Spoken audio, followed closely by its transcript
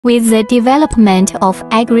With the development of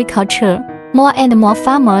agriculture, more and more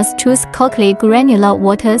farmers choose Cocoly granular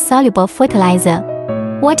water-soluble fertilizer.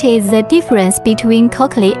 What is the difference between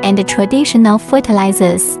Cocoly and traditional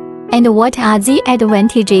fertilizers? And what are the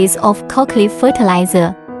advantages of Cocoly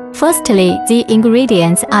fertilizer? Firstly, the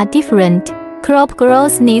ingredients are different. Crop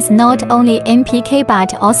growth needs not only NPK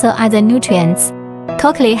but also other nutrients.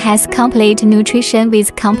 Cocoly has complete nutrition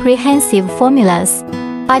with comprehensive formulas.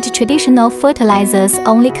 But traditional fertilizers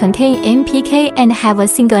only contain NPK and have a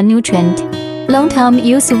single nutrient. Long-term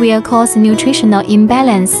use will cause nutritional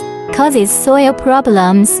imbalance, causes soil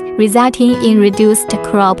problems, resulting in reduced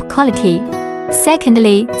crop quality.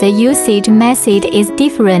 Secondly, the usage method is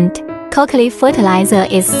different. Cocoly fertilizer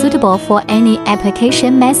is suitable for any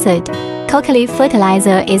application method. Cocoly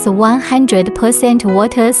fertilizer is 100%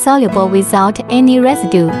 water-soluble without any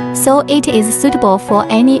residue, so it is suitable for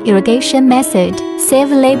any irrigation method, save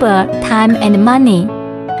labor, time and money.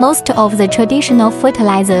 Most of the traditional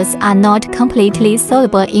fertilizers are not completely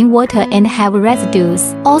soluble in water and have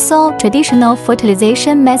residues. Also, traditional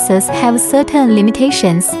fertilization methods have certain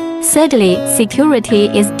limitations. Thirdly, security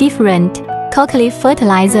is different. Cocoly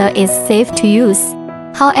fertilizer is safe to use.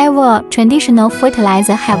 However, traditional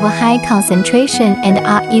fertilizers have a high concentration and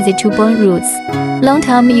are easy to burn roots.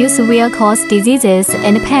 Long-term use will cause diseases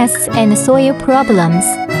and pests and soil problems.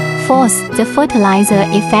 Fourth, the fertilizer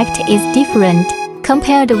effect is different.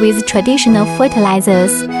 Compared with traditional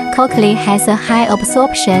fertilizers, Cocoly has a high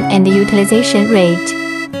absorption and utilization rate.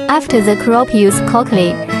 After the crop uses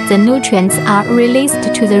Cocoly, the nutrients are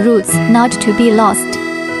released to the roots, not to be lost.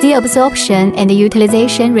 The absorption and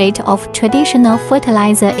utilization rate of traditional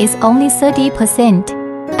fertilizer is only 30%.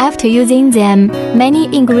 After using them, many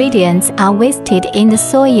ingredients are wasted in the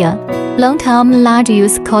soil. Long-term large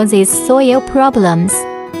use causes soil problems.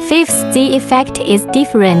 Fifth, the effect is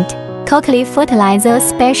different. Cocoly fertilizer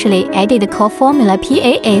specially added co-formula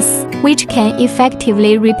PAS, which can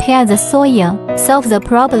effectively repair the soil, solve the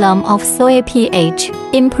problem of soil pH,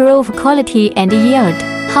 improve quality and yield.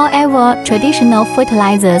 However, traditional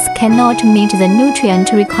fertilizers cannot meet the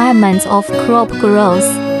nutrient requirements of crop growth.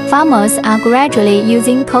 Farmers are gradually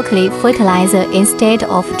using Cocoly fertilizer instead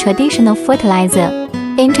of traditional fertilizer.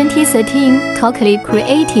 In 2013, Cocoly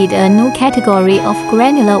created a new category of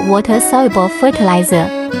granular water-soluble fertilizer,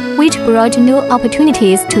 which brought new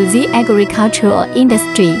opportunities to the agricultural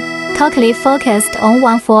industry. Cocoly focused on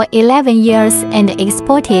one for 11 years and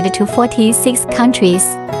exported to 46 countries.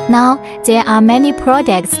 Now, there are many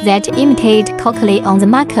products that imitate Cocoly on the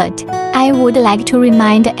market. I would like to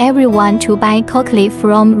remind everyone to buy Cocoly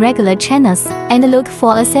from regular channels and look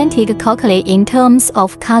for authentic Cocoly in terms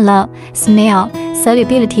of color, smell,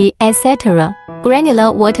 solubility, etc.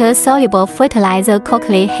 Granular water-soluble fertilizer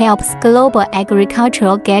Cocoly helps global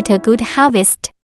agriculture get a good harvest.